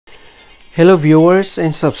Hello viewers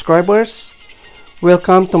and subscribers,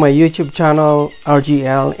 welcome to my YouTube channel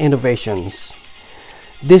RGL Innovations.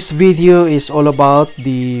 This video is all about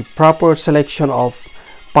the proper selection of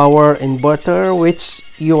power inverter which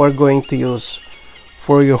you are going to use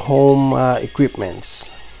for your home equipments.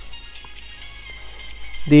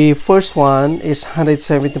 The first one is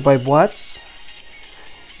 175 watts,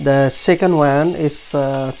 the second one is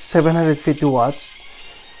 750 watts,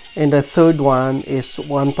 and the third one is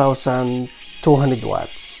 1200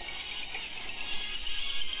 watts.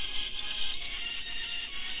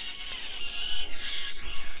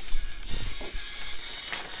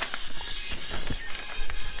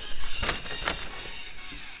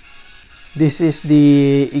 This is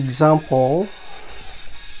the example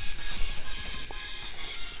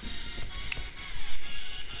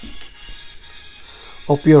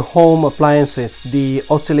of your home appliances, the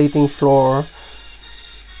oscillating floor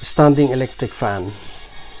standing electric fan.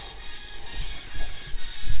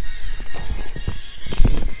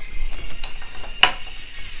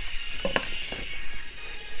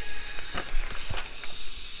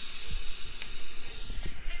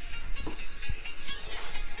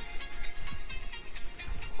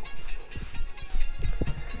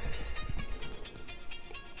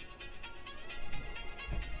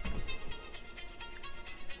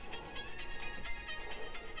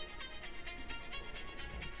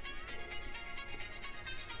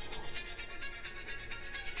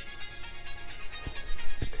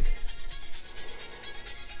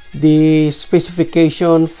 The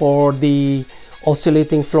specification for the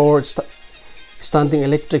oscillating floor standing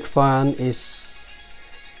electric fan is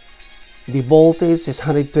the voltage is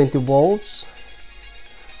 120 volts,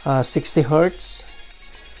 60 hertz,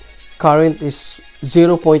 current is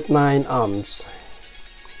 0.9 amps.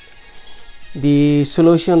 The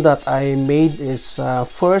solution that I made is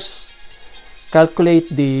first calculate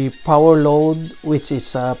the power load, which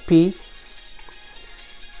is P.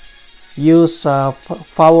 Use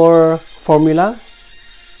power formula.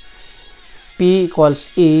 P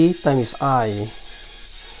equals E times I,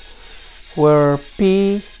 where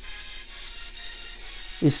P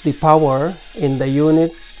is the power in the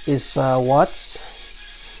unit is watts,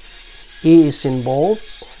 E is in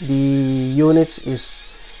volts, the units is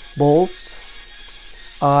volts,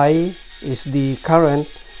 I is the current,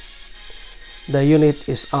 the unit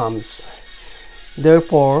is amps.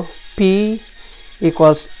 Therefore P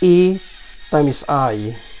equals E times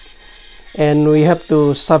I, and we have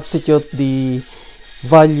to substitute the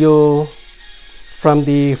value from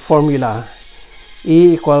the formula.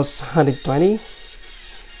 E equals 120,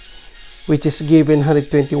 which is given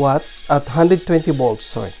 120 watts at 120 volts,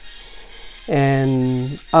 sorry,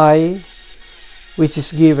 and I, which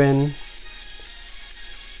is given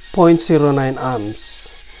 0.09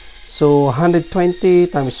 amps. So 120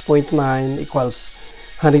 times 0.9 equals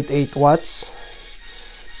 108 watts.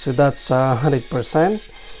 So that's 100%.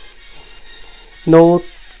 Note,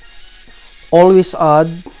 always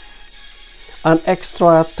add an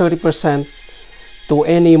extra 30% to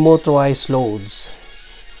any motorized loads.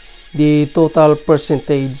 The total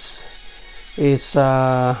percentage is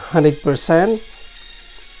 100%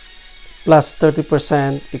 plus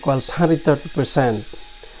 30% equals 130%.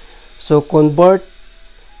 So convert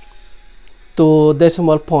to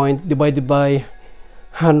decimal point divided by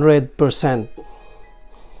 100%.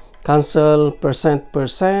 Cancel percent,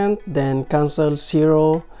 then cancel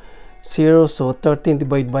 0, so 13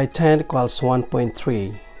 divided by 10 equals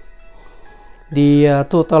 1.3. The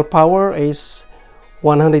total power is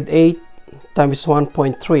 108 times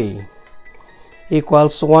 1.3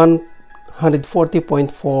 equals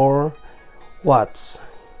 140.4 watts.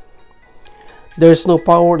 There is no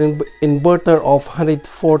power inverter of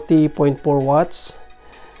 140.4 watts.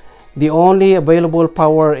 The only available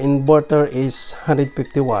power inverter is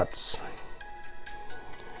 150 watts.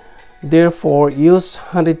 Therefore, use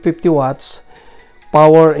 150 watts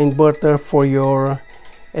power inverter for your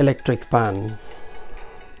electric fan.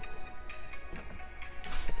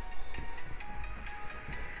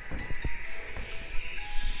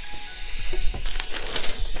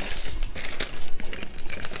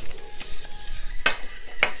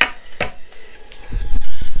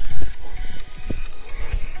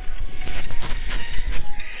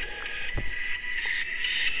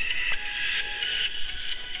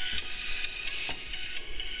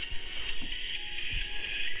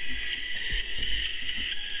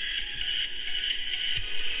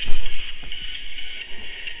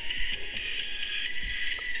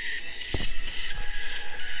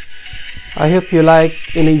 I hope you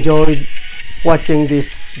liked and enjoyed watching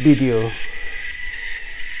this video.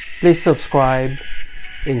 Please subscribe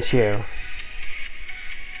and share.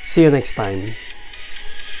 See you next time.